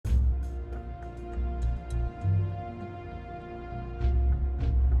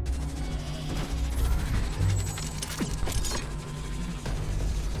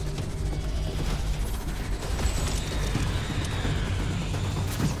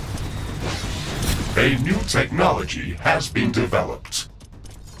A new technology has been developed.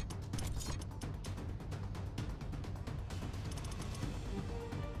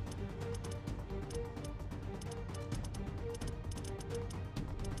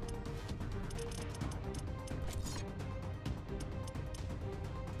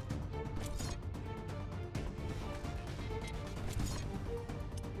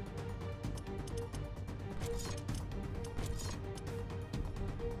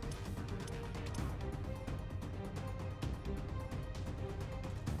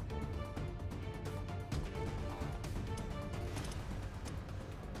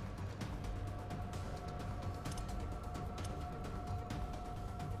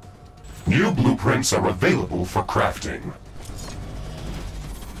 New blueprints are available for crafting.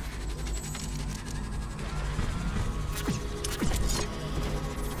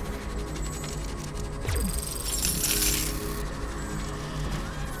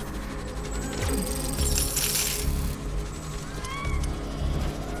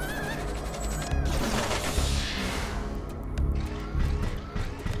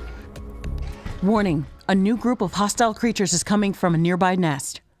 Warning, a new group of hostile creatures is coming from a nearby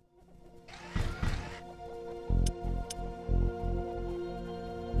nest.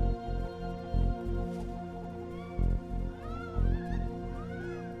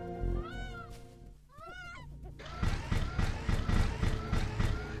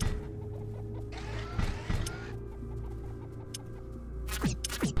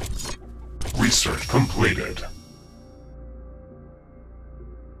 Research completed.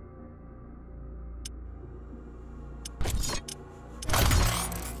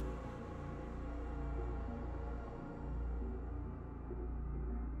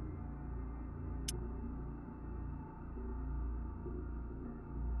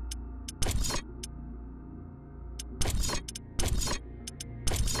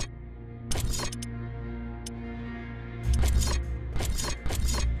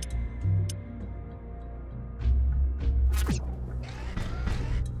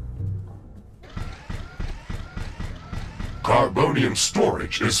 Carbonium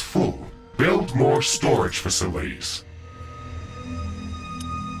storage is full. Build more storage facilities.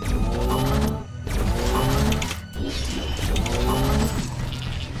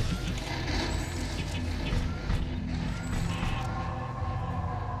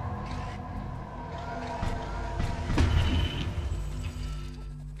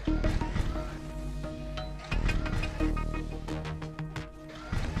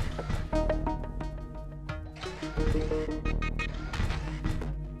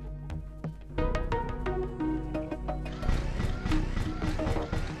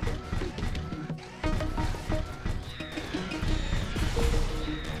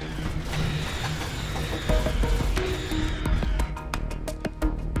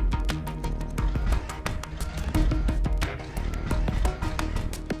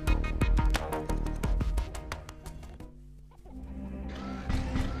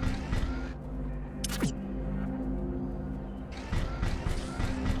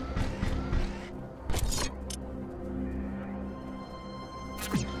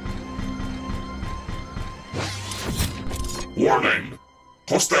 Warning!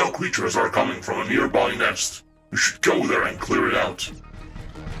 Hostile creatures are coming from a nearby nest. You should go there and clear it out.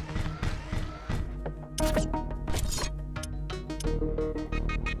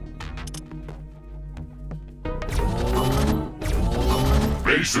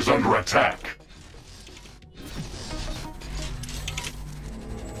 Base is under attack.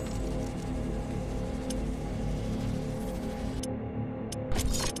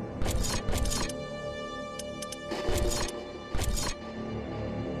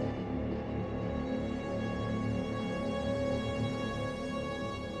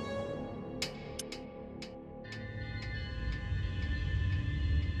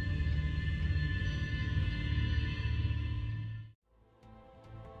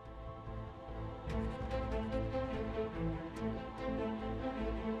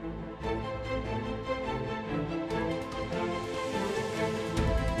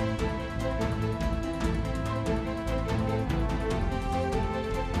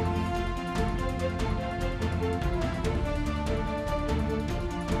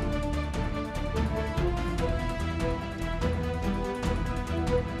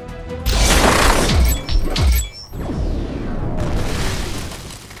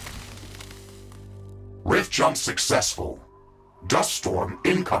 Jump successful. Dust storm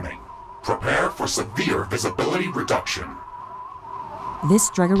incoming. Prepare for severe visibility reduction. This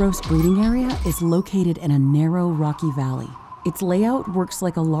Dregaros breeding area is located in a narrow, rocky valley. Its layout works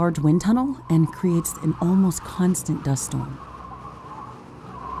like a large wind tunnel and creates an almost constant dust storm.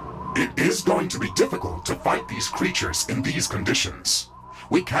 It is going to be difficult to fight these creatures in these conditions.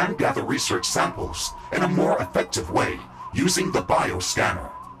 We can gather research samples in a more effective way using the bioscanner.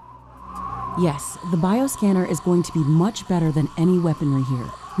 Yes, the bioscanner is going to be much better than any weaponry here.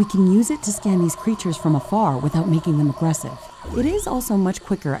 We can use it to scan these creatures from afar without making them aggressive. It is also much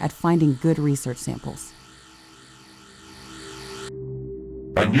quicker at finding good research samples.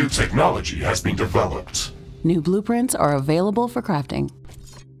 A new technology has been developed. New blueprints are available for crafting.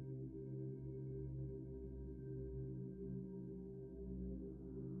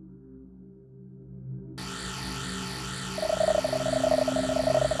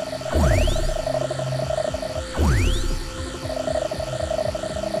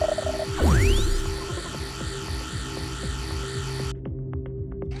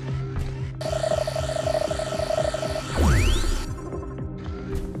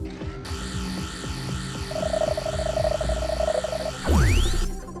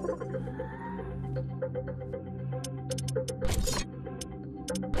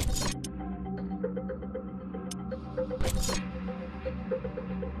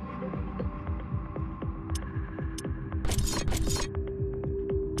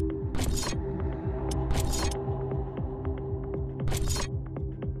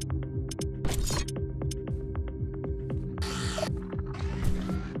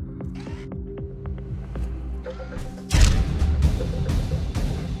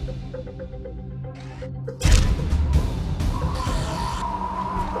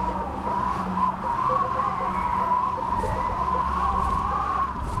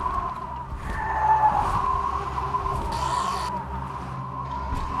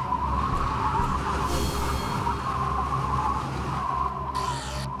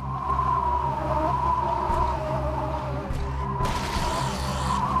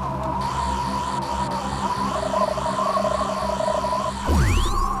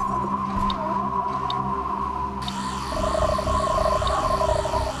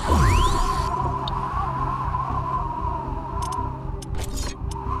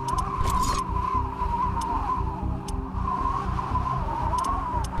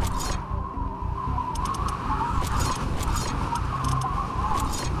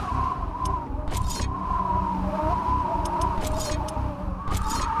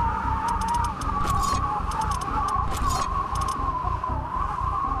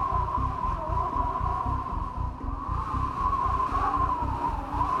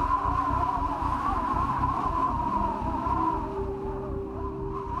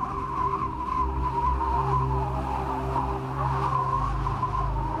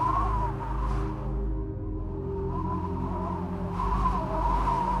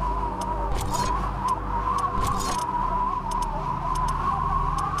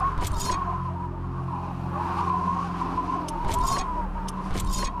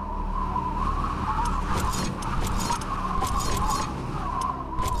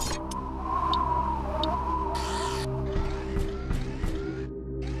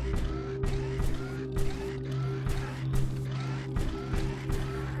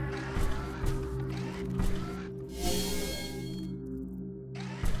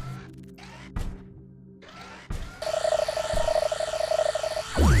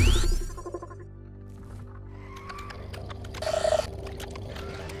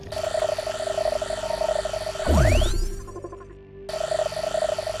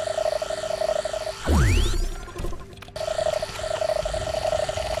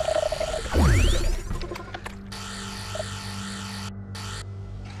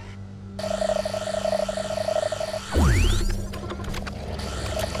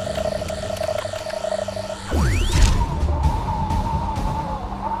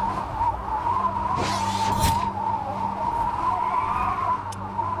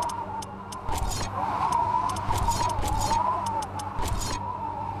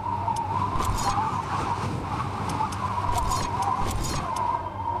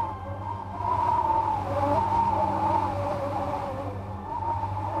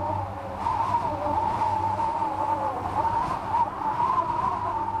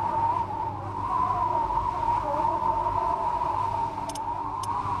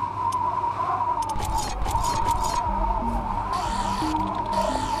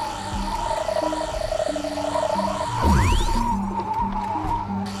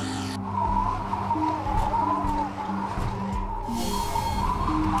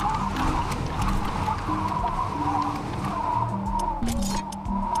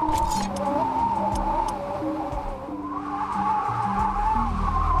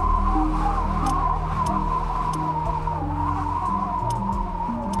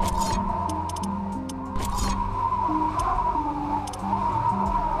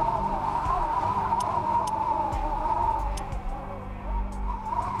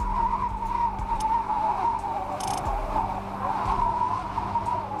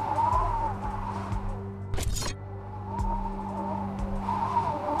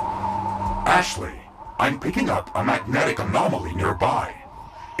 Ashley, I'm picking up a magnetic anomaly nearby.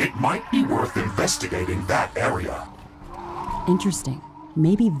 It might be worth investigating that area. Interesting.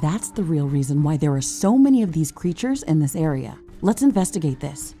 Maybe that's the real reason why there are so many of these creatures in this area. Let's investigate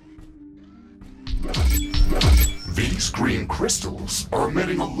this. These green crystals are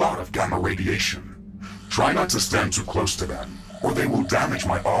emitting a lot of gamma radiation. Try not to stand too close to them, or they will damage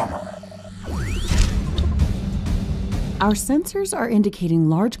my armor. Our sensors are indicating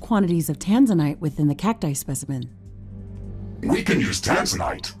large quantities of tanzanite within the cacti specimen. We can use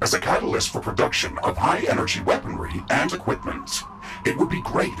tanzanite as a catalyst for production of high-energy weaponry and equipment. It would be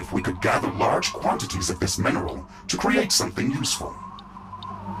great if we could gather large quantities of this mineral to create something useful.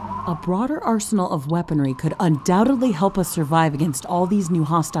 A broader arsenal of weaponry could undoubtedly help us survive against all these new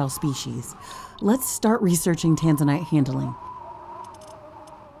hostile species. Let's start researching tanzanite handling.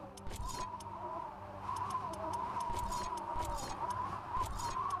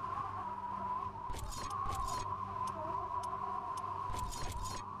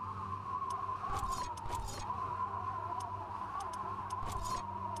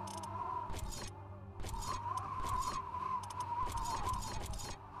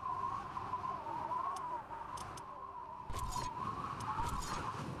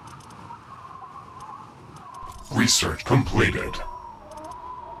 Research completed.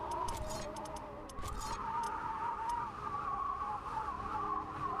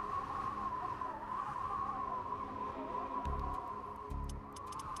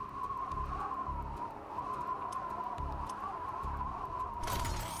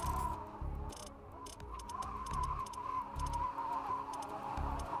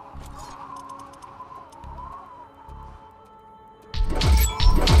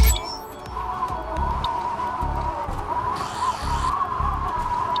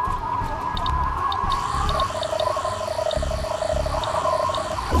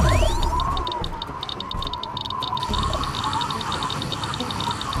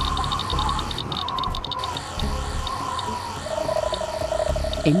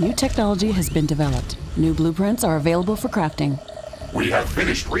 A new technology has been developed. New blueprints are available for crafting. We have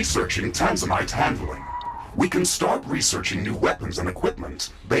finished researching tanzanite handling. We can start researching new weapons and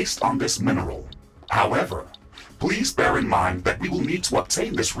equipment based on this mineral. However, please bear in mind that we will need to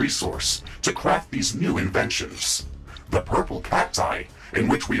obtain this resource to craft these new inventions. The purple cacti, in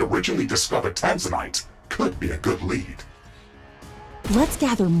which we originally discovered tanzanite, could be a good lead. Let's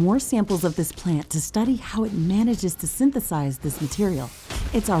gather more samples of this plant to study how it manages to synthesize this material.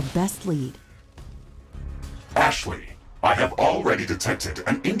 It's our best lead. Ashley, I have already detected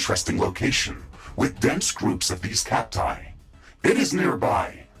an interesting location with dense groups of these cacti. It is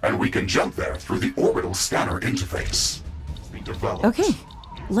nearby, and we can jump there through the orbital scanner interface. Okay,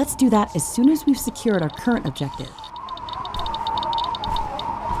 let's do that as soon as we've secured our current objective.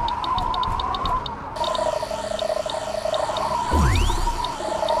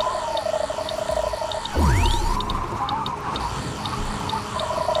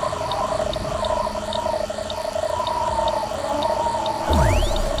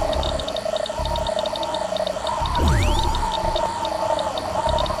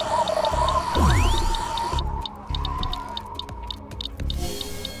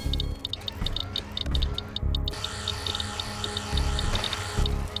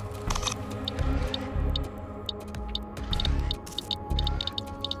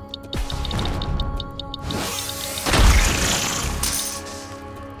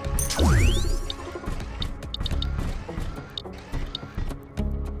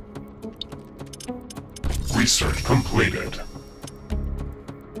 Research completed.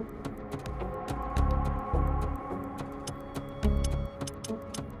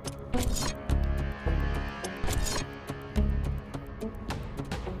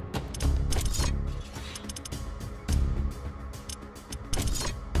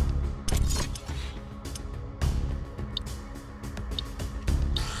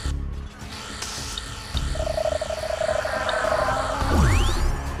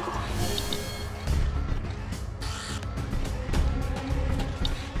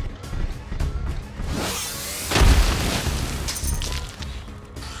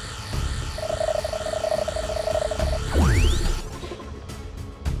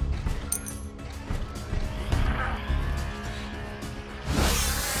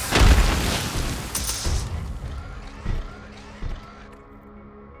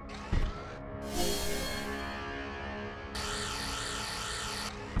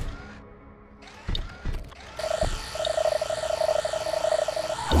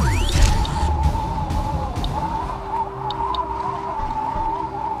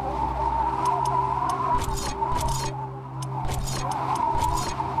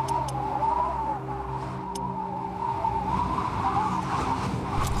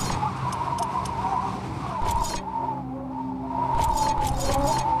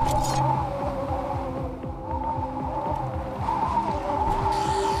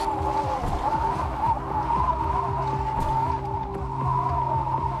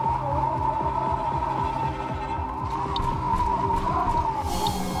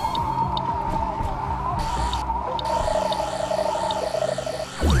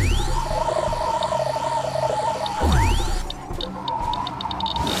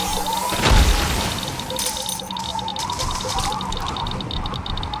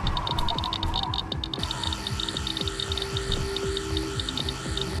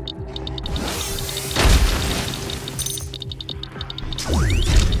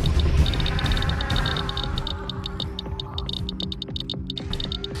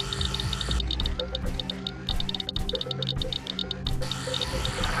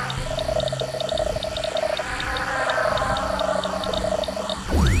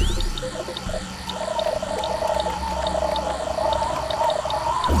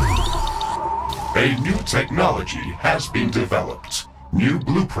 Technology has been developed. New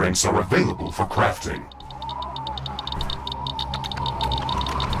blueprints are available for crafting.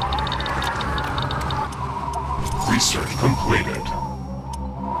 Research completed.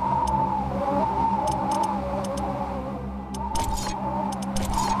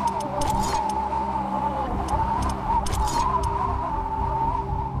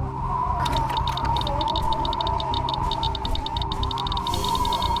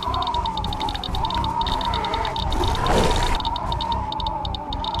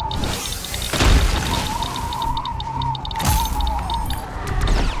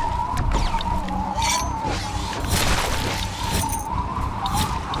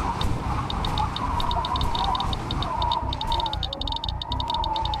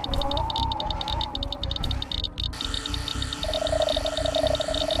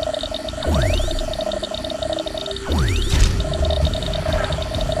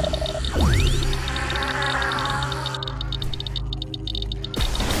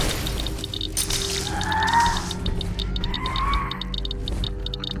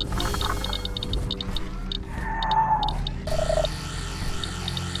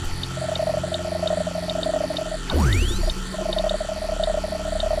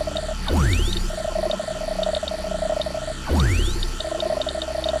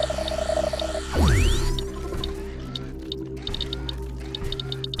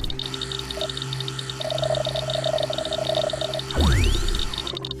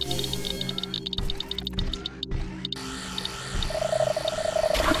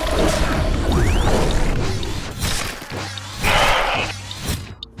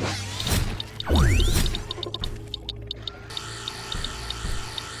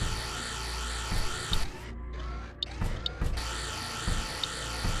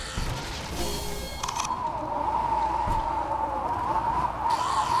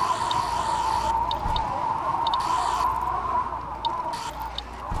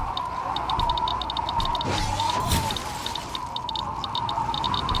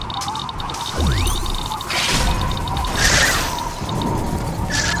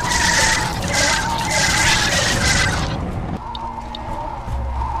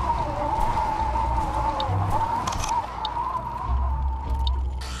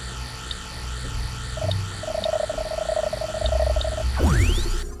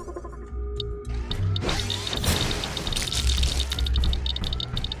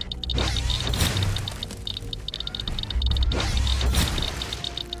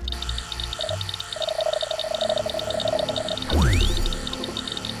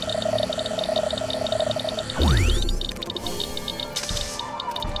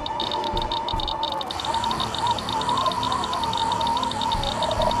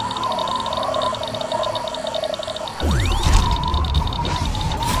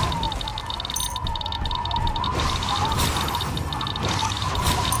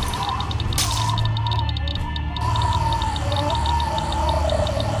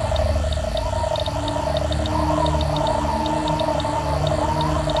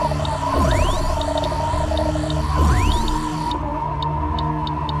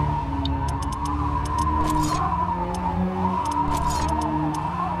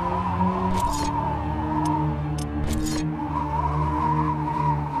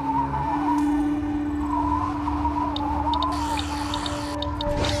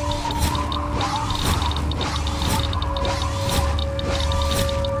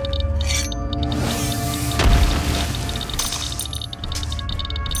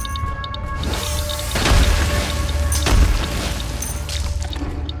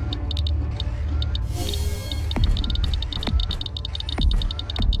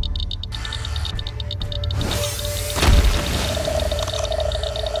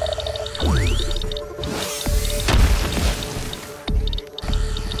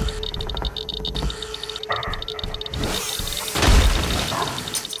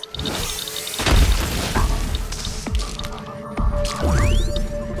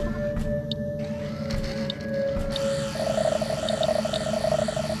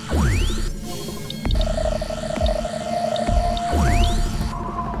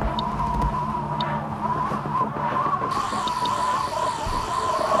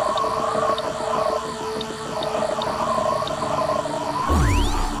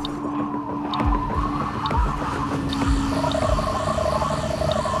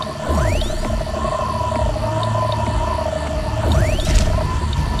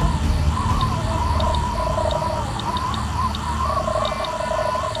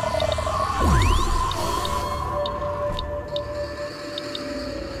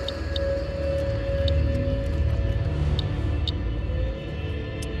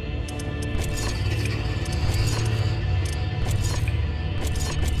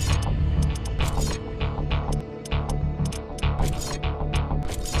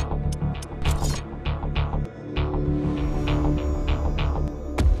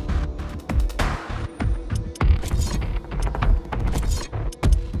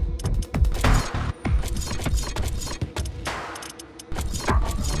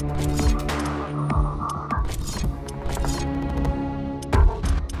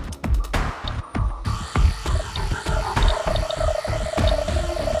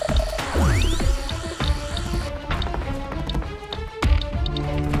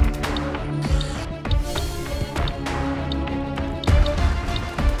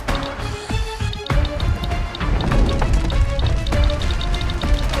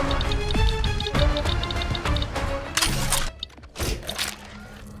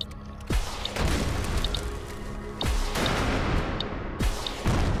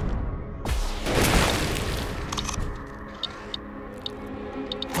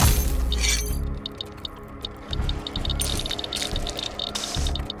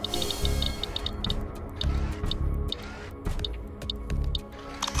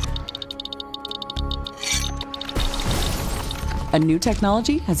 A new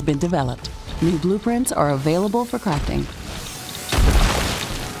technology has been developed. New blueprints are available for crafting.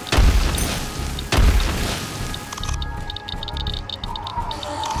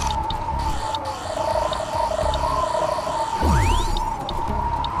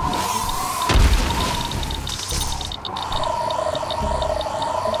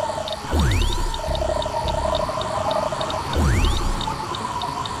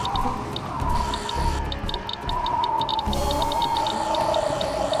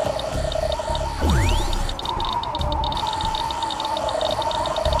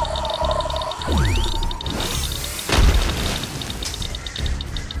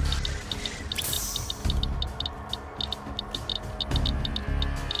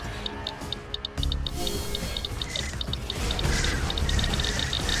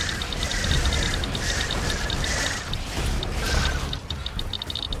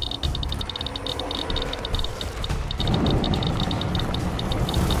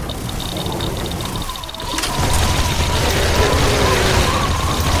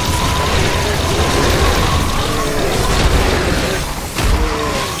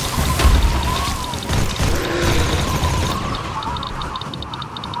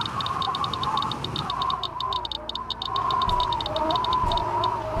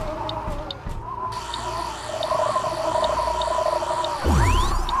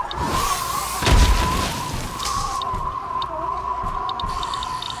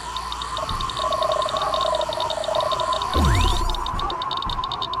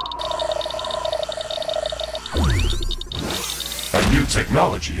 New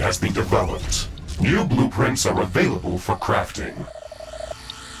technology has been developed. New blueprints are available for crafting.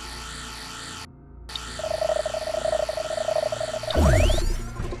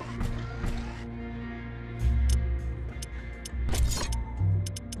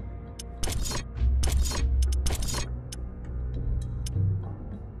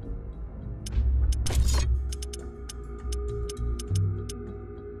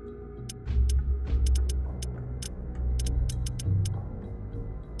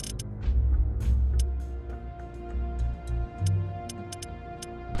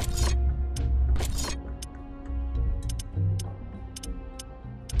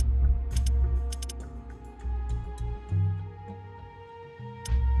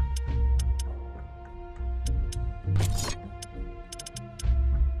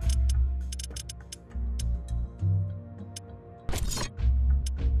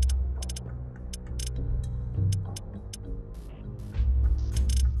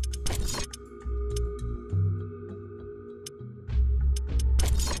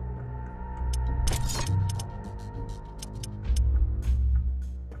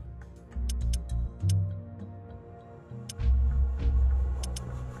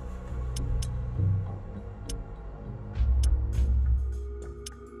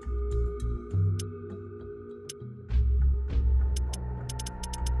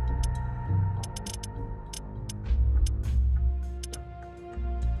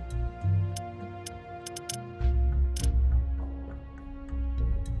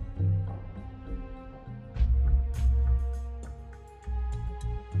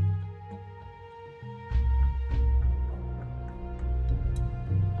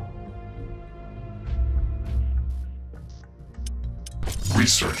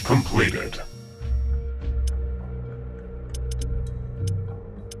 Research completed.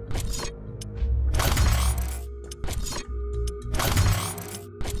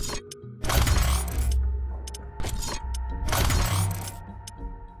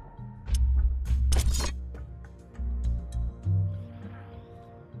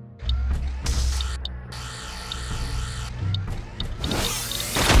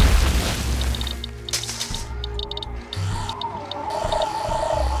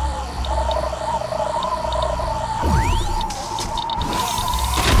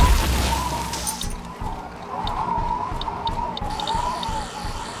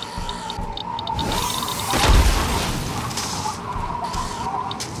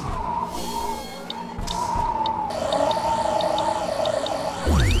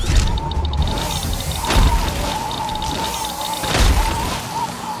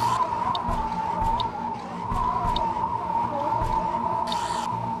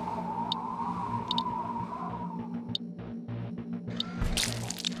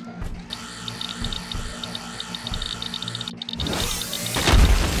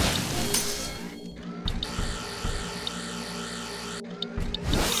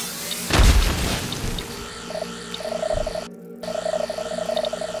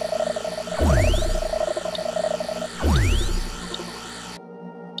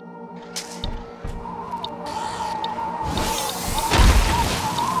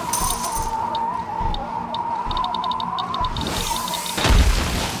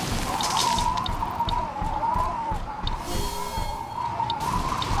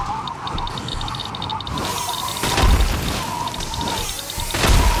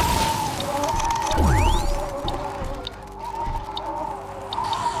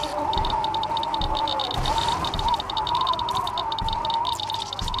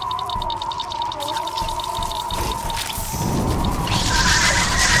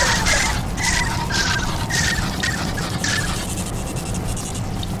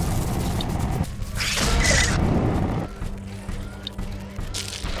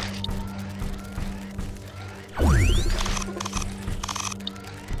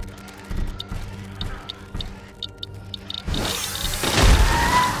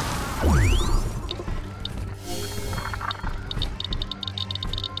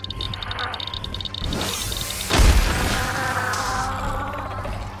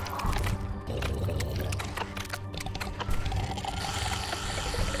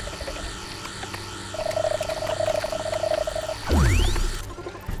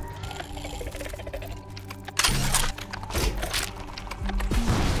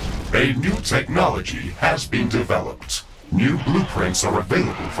 A new technology has been developed. New blueprints are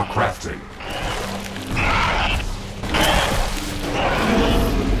available for crafting.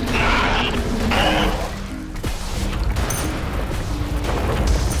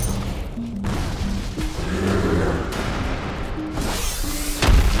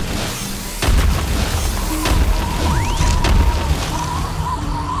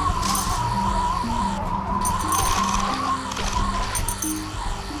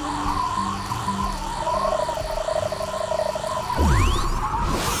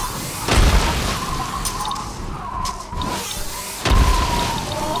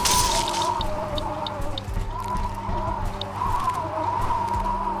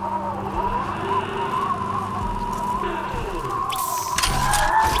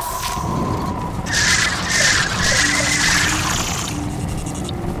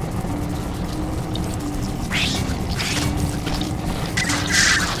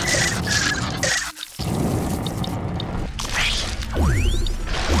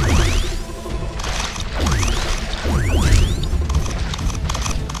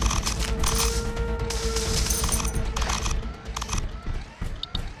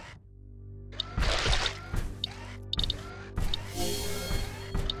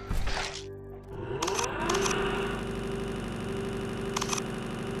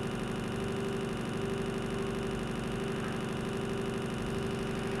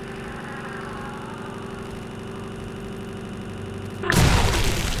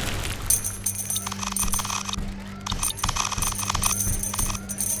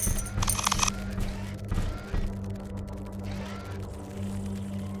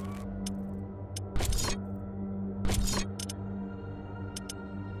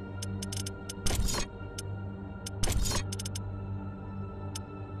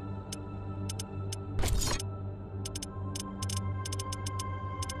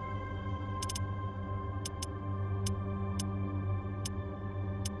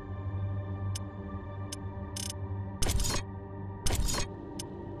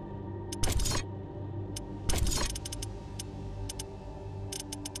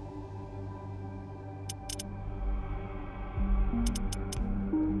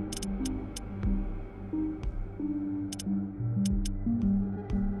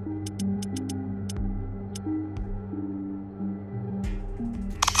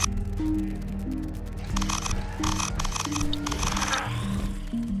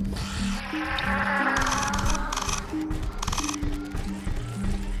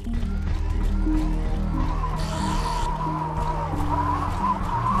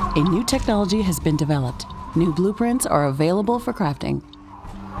 A new technology has been developed. New blueprints are available for crafting.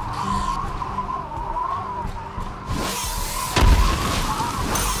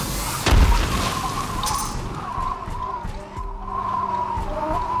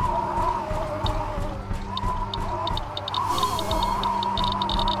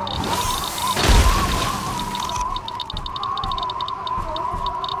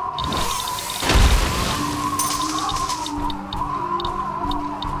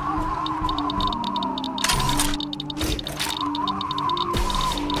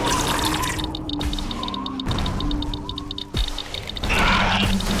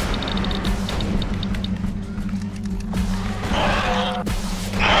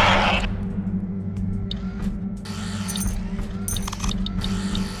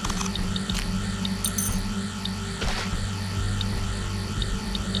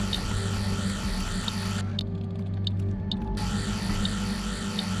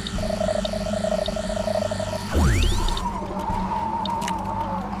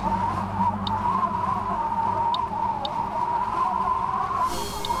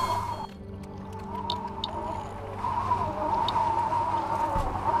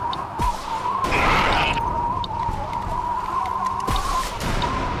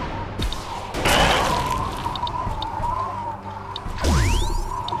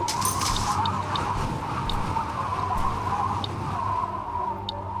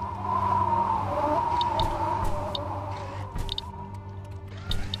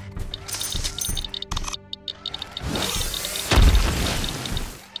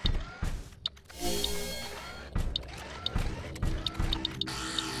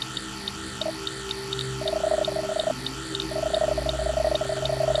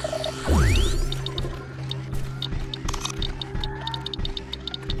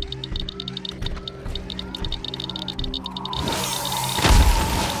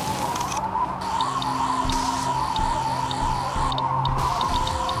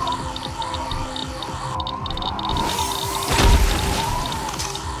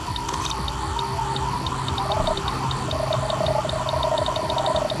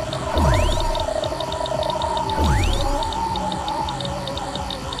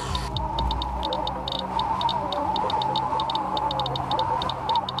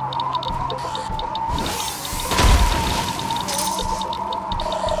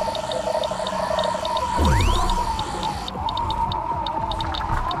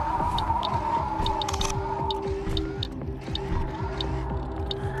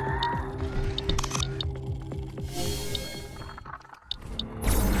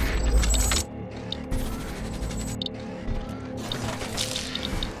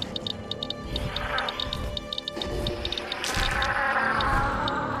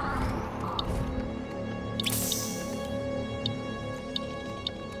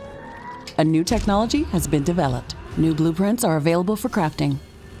 A new technology has been developed. New blueprints are available for crafting.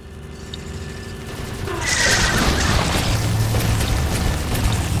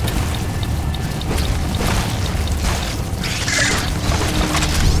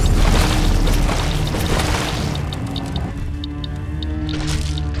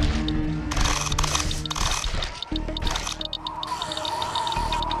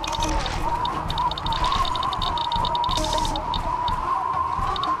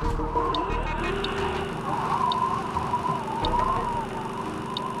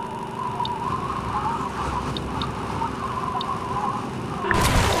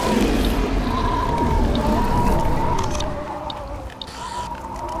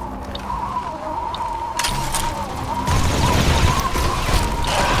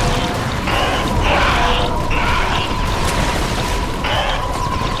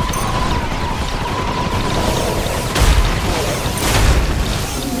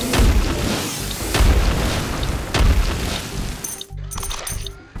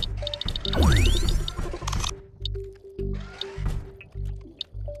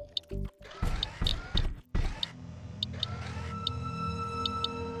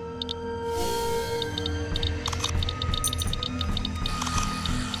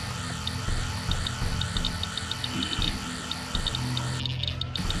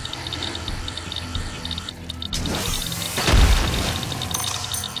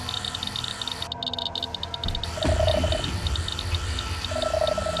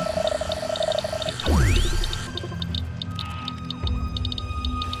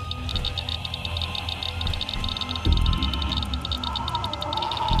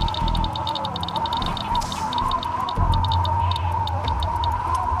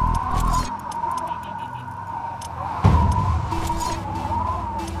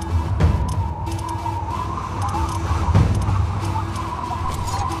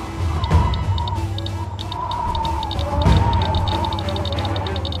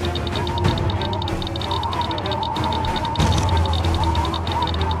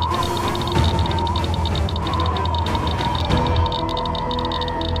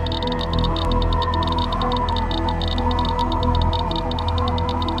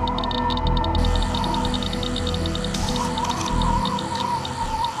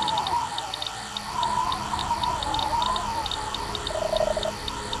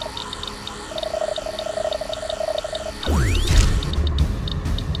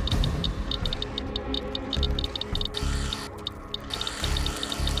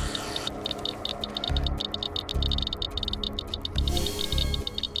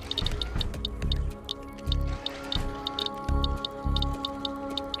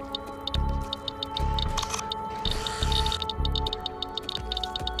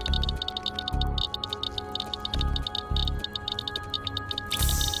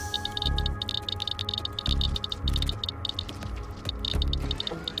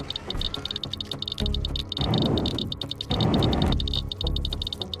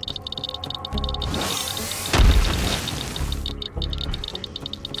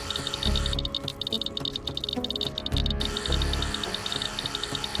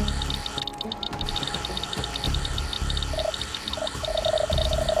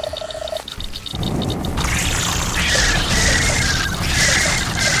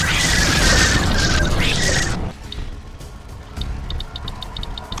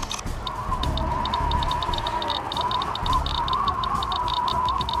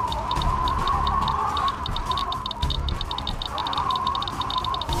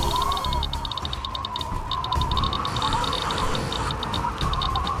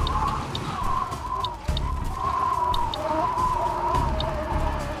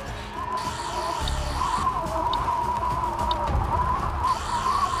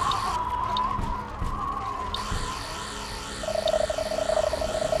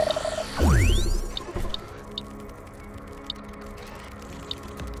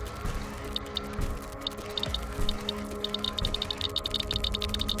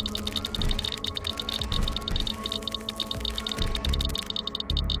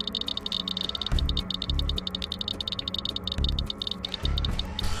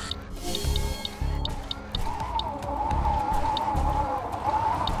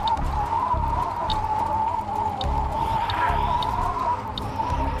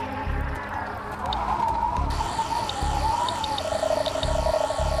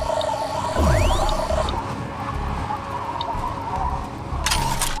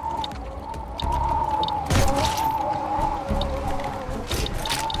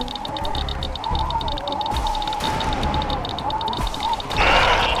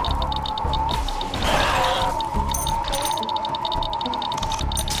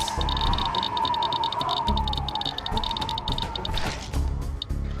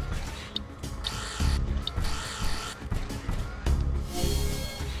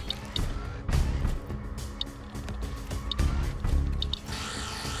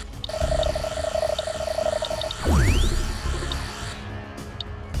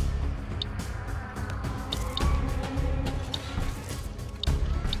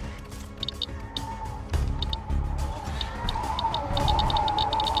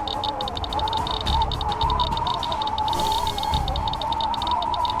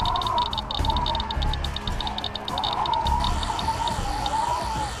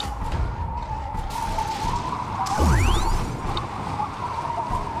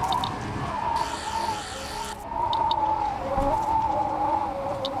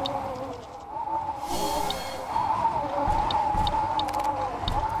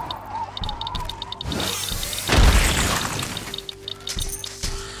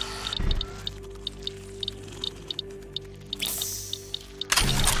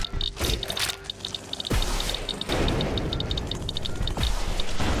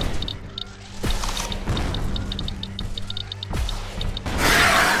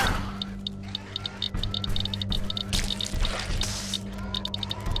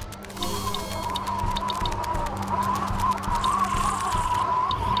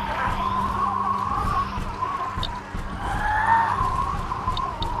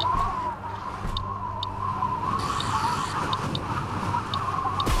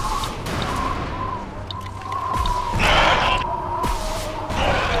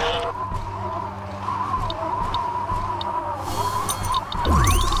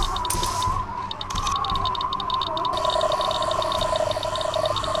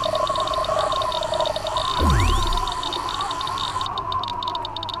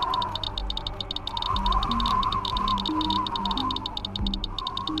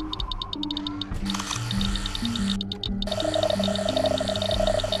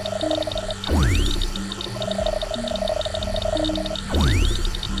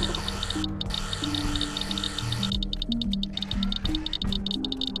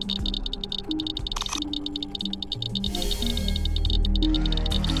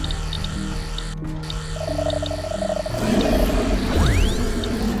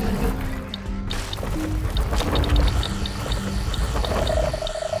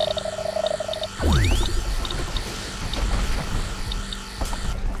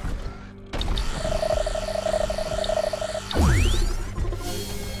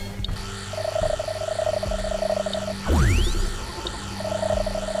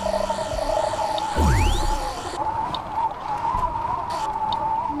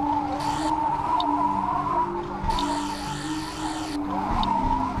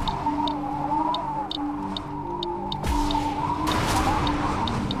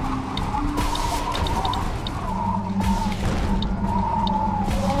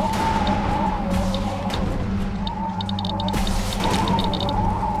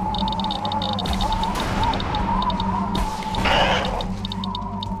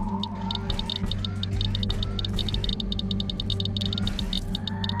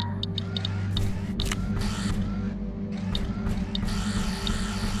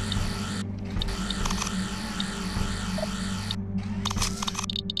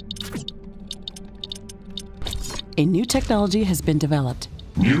 A new technology has been developed.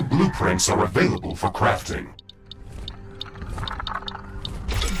 New blueprints are available for crafting.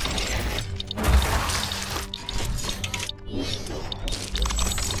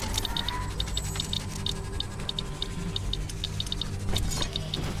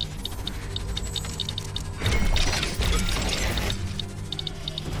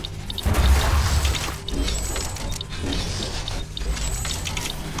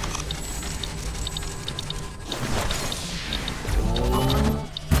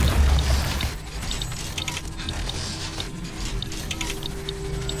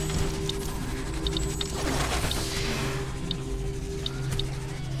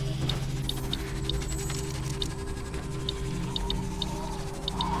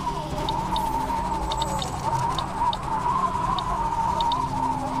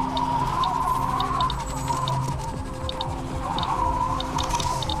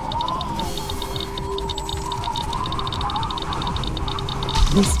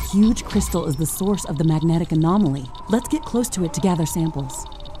 This huge crystal is the source of the magnetic anomaly. Let's get close to it to gather samples.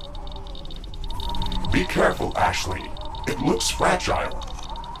 Be careful, Ashley. It looks fragile.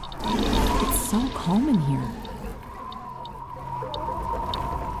 It's so calm in here.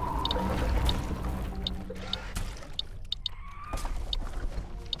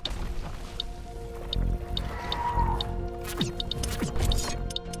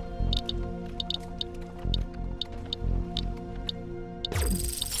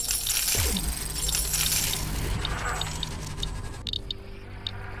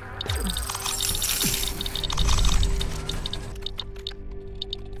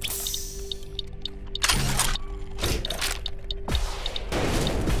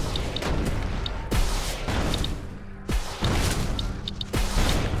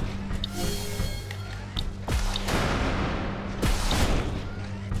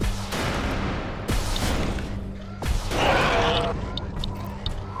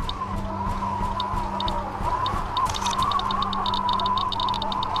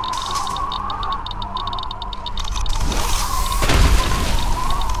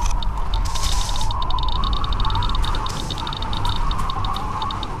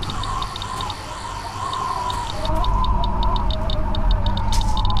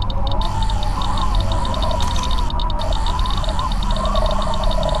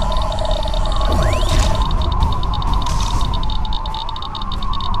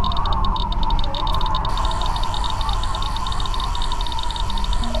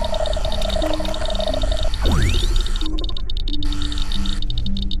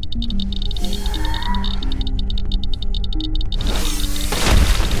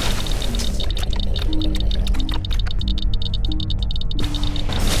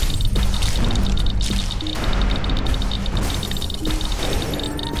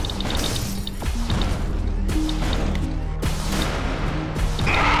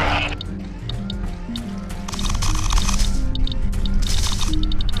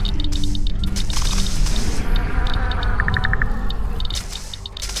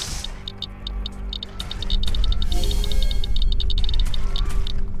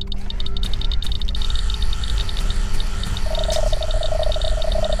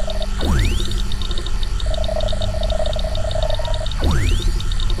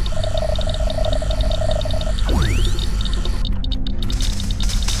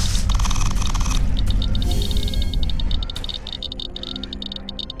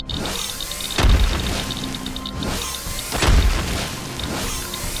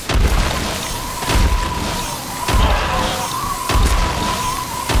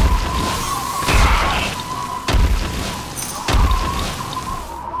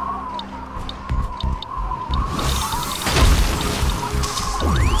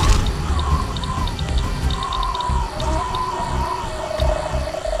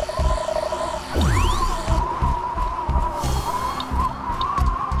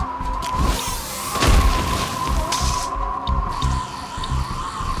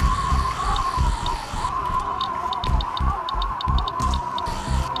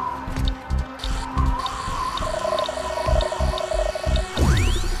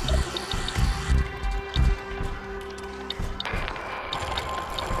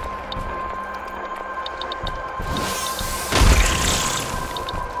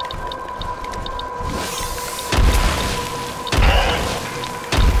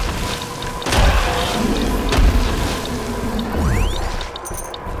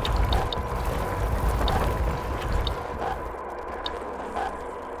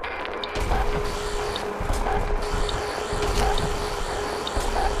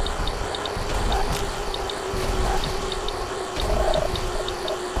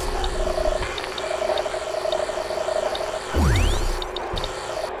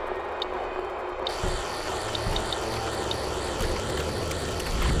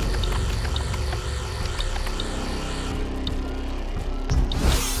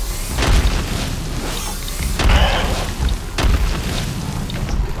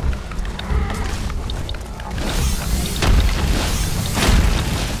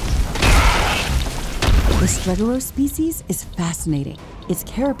 Tregolo species is fascinating. Its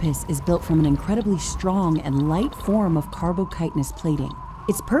carapace is built from an incredibly strong and light form of carbochitinous plating.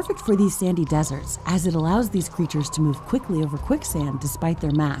 It's perfect for these sandy deserts, as it allows these creatures to move quickly over quicksand despite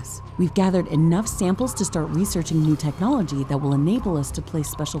their mass. We've gathered enough samples to start researching new technology that will enable us to place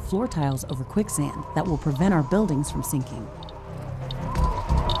special floor tiles over quicksand that will prevent our buildings from sinking.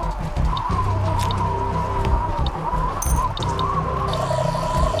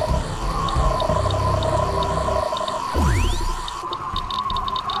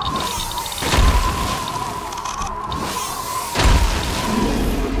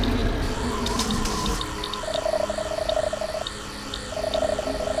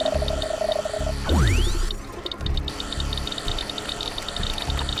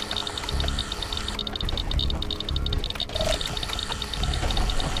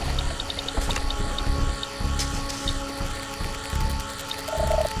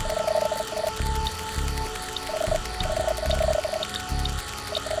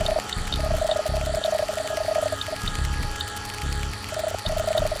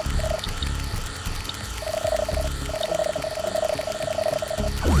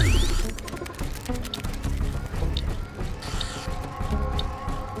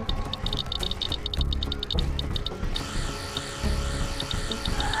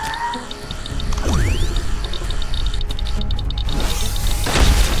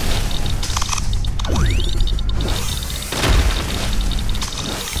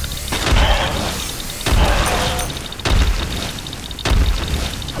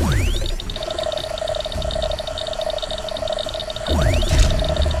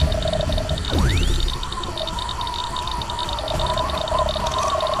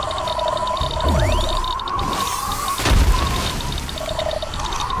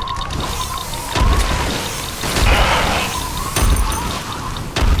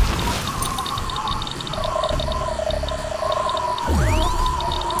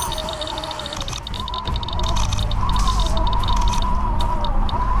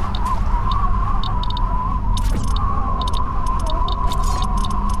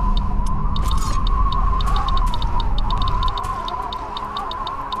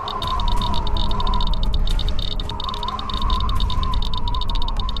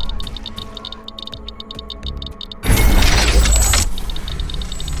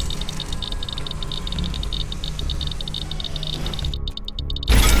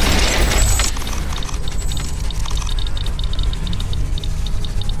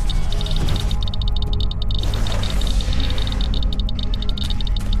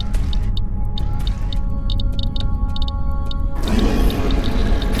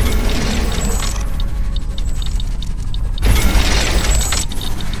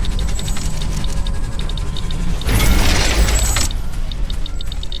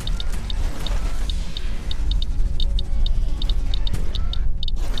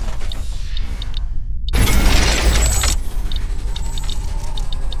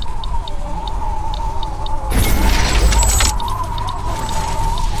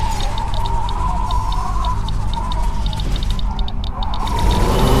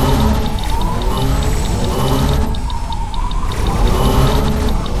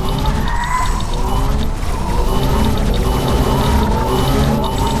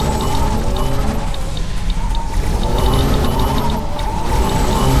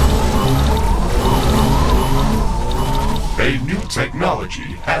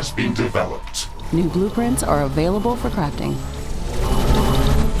 Technology has been developed. New blueprints are available for crafting.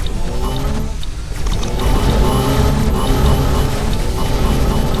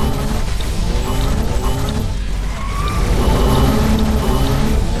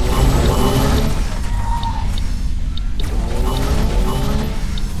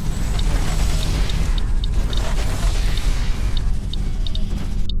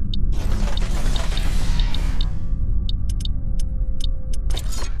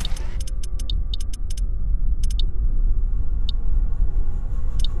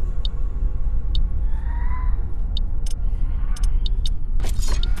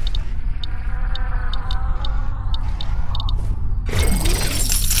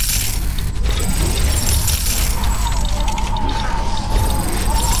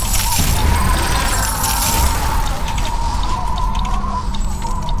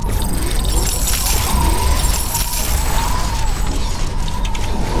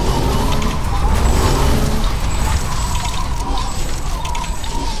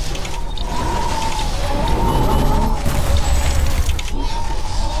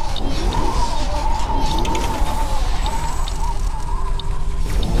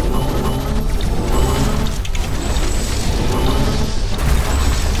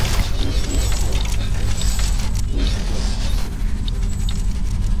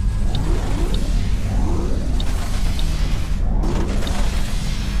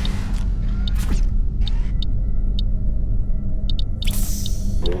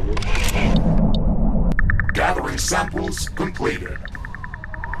 analysis completed.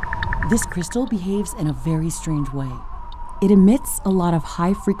 This crystal behaves in a very strange way. It emits a lot of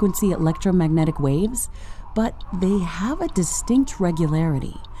high-frequency electromagnetic waves, but they have a distinct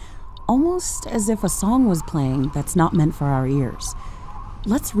regularity, almost as if a song was playing that's not meant for our ears.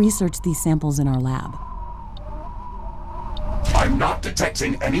 Let's research these samples in our lab. I'm not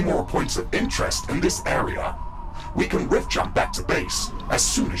detecting any more points of interest in this area. We can rift jump back to base as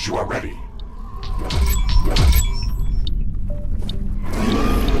soon as you are ready.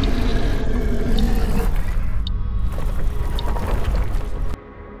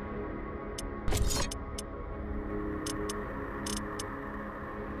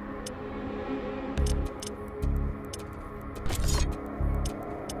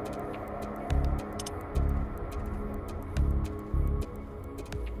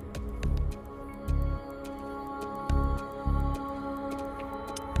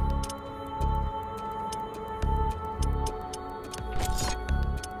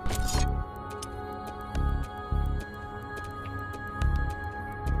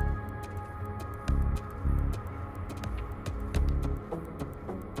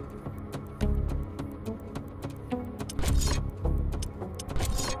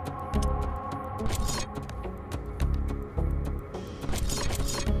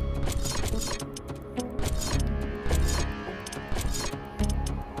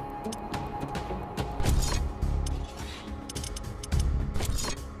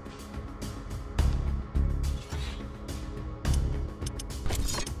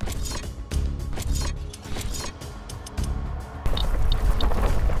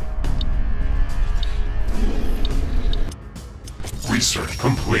 Research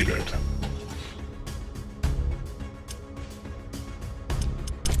completed.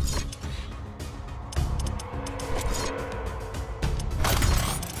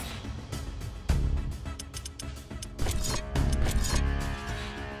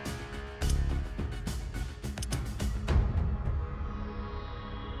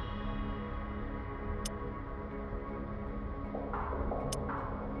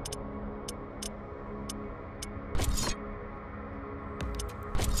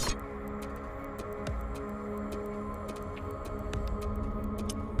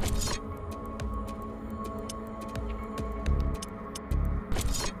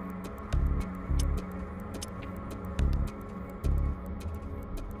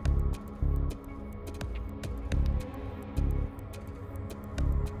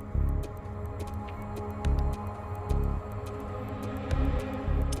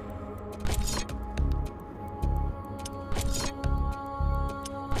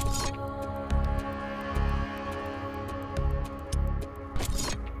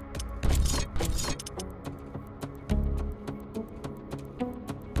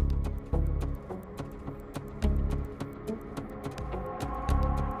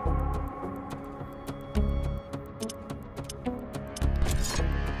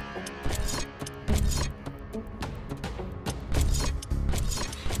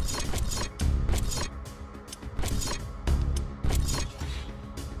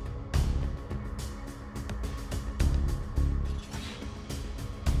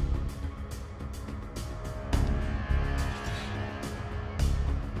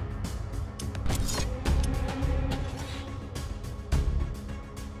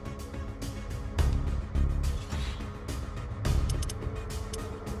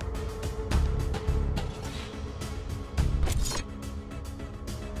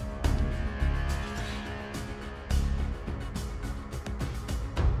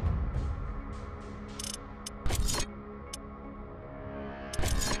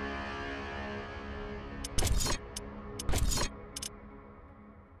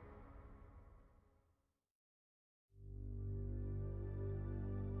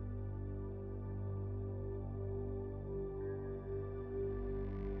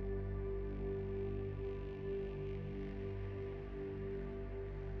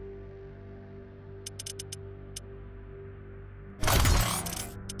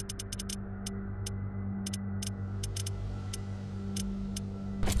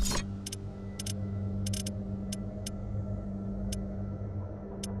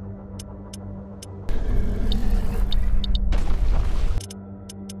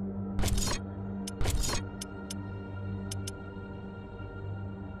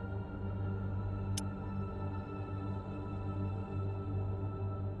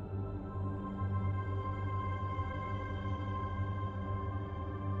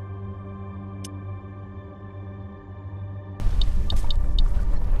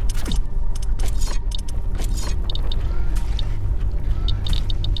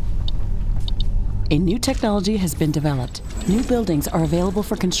 A new technology has been developed. New buildings are available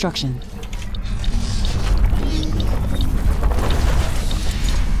for construction.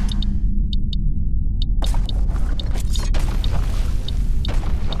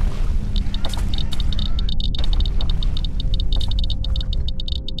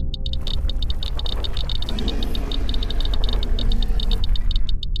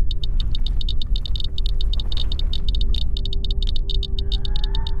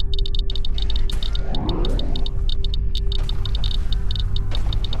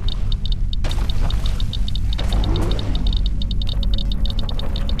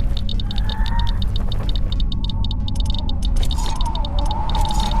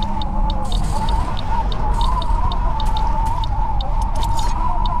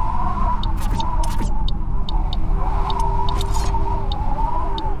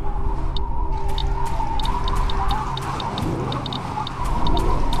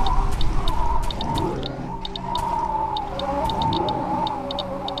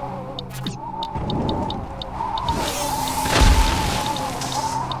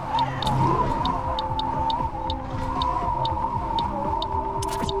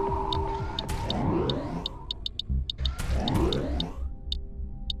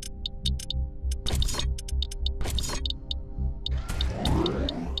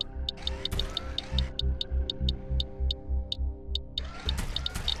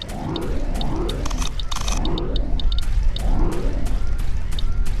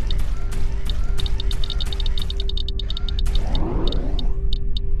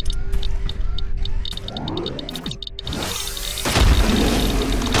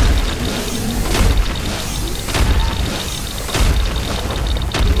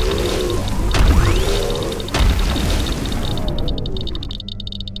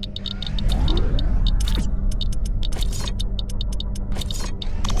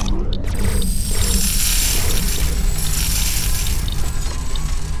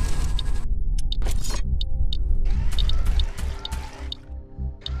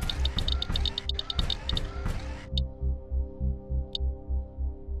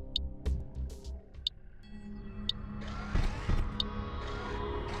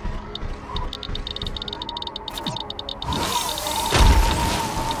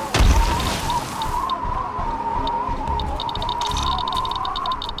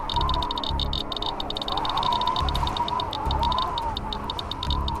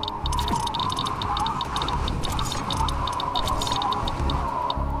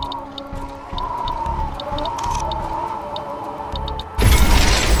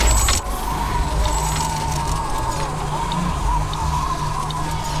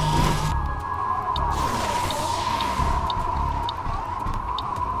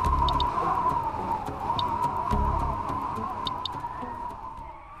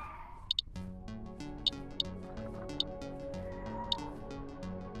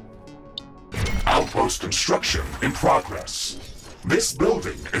 Outpost construction in progress. This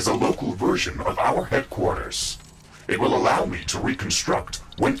building is a local version of our headquarters. It will allow me to reconstruct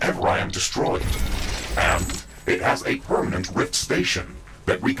whenever I am destroyed. And it has a permanent rift station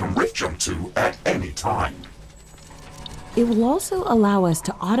that we can rift jump to at any time. It will also allow us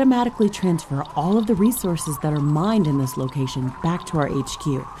to automatically transfer all of the resources that are mined in this location back to our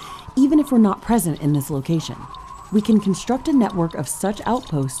HQ, even if we're not present in this location. We can construct a network of such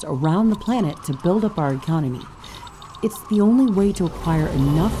outposts around the planet to build up our economy. It's the only way to acquire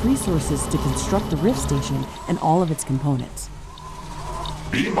enough resources to construct the Rift Station and all of its components.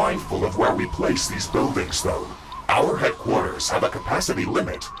 Be mindful of where we place these buildings, though. Our headquarters have a capacity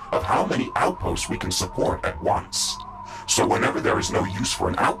limit of how many outposts we can support at once. So whenever there is no use for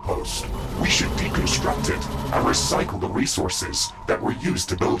an outpost, we should deconstruct it and recycle the resources that were used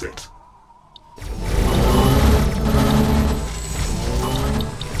to build it.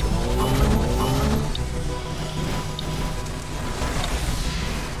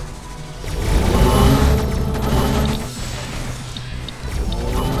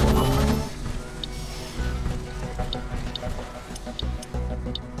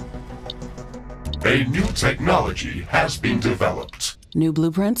 A new technology has been developed. New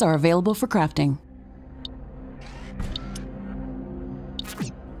blueprints are available for crafting.